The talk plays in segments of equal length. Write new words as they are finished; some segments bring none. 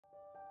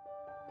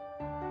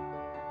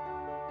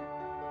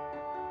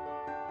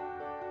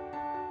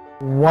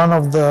One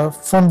of the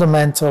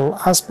fundamental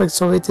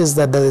aspects of it is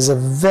that there is a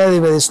very,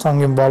 very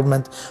strong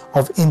involvement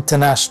of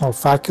international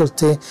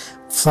faculty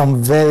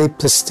from very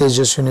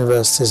prestigious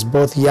universities,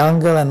 both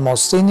younger and more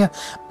senior,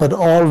 but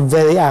all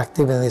very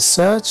active in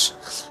research.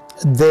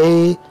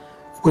 They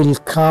will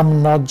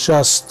come not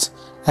just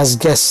as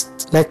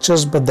guest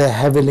lecturers, but they're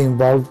heavily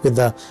involved with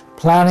the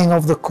planning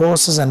of the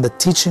courses and the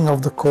teaching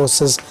of the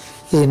courses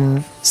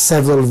in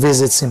several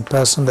visits in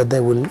person that they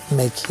will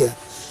make here.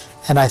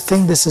 And I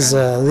think this is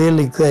a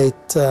really great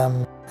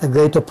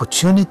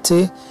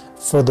opportunity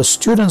for the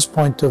students'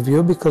 point of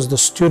view, because the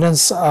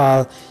students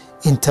are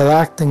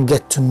interact and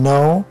get to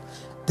know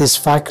this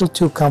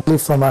faculty who come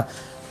from a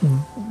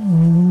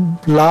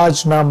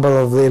large number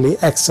of really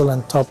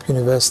excellent top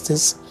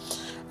universities,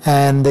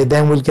 and they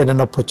then will get an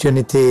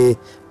opportunity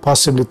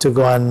possibly to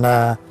go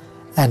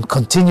and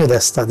continue their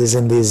studies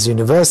in these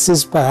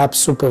universities, perhaps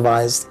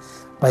supervised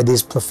by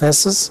these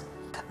professors.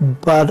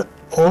 But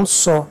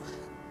also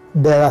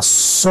there are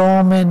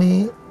so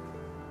many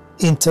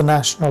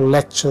international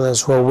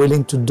lecturers who are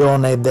willing to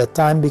donate their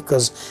time,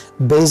 because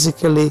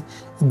basically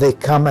they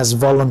come as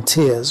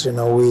volunteers. You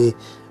know, we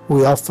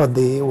offer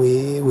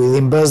we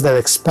reimburse their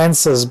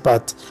expenses,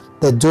 but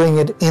they're doing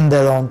it in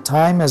their own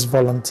time as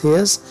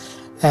volunteers,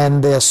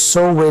 and they're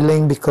so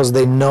willing because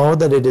they know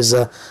that it is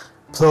a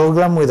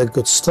program with a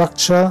good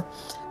structure,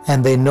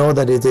 and they know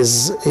that it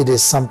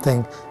is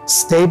something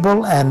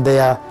stable, and they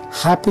are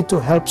happy to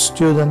help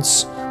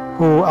students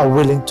who are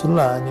willing to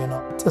learn. You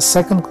know, the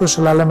second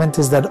crucial element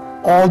is that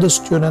all the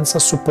students are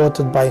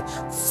supported by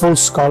full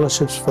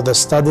scholarships for their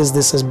studies.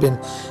 This has been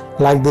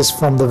like this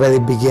from the very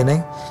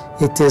beginning.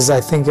 It is,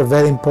 I think, a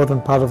very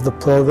important part of the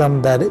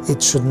program that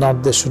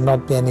there should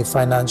not be any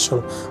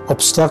financial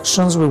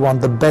obstructions. We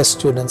want the best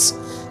students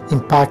in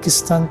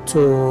Pakistan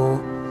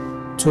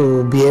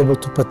to be able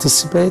to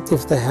participate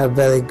if they have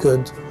very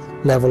good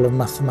level of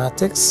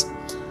mathematics.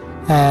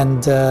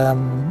 And a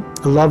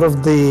lot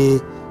of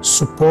the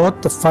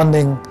support, the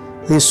funding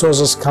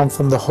resources come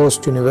from the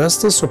host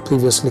universities, so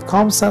previously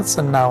ComStats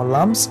and now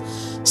LUMS.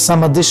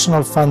 Some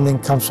additional funding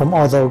comes from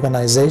other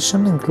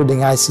organizations, including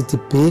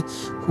ICTP,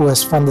 who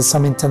has funded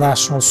some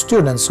international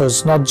students. So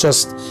it's not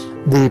just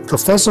the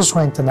professors who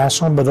are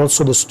international, but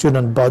also the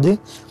student body.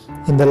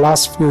 In the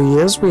last few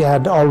years, we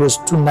had always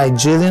 2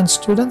 Nigerian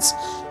students,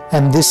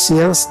 and this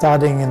year,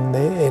 starting in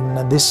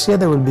this year,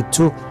 there will be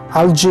 2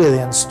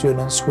 Algerian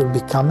students who will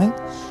be coming.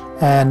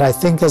 And I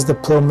think as the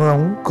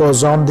program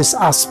goes on, this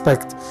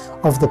aspect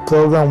of the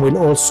program will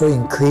also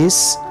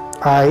increase.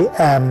 I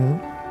am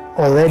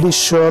already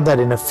sure that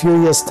in a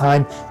few years'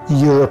 time,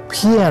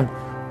 European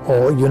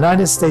or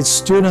United States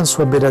students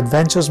who are a bit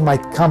adventurous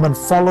might come and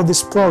follow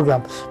this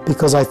program,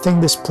 because I think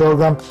this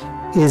program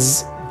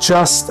is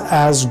just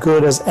as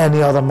good as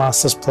any other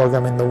master's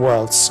program in the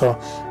world. So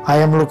I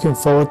am looking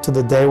forward to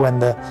the day when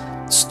the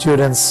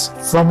students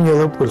from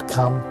Europe will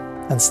come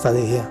and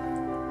study here.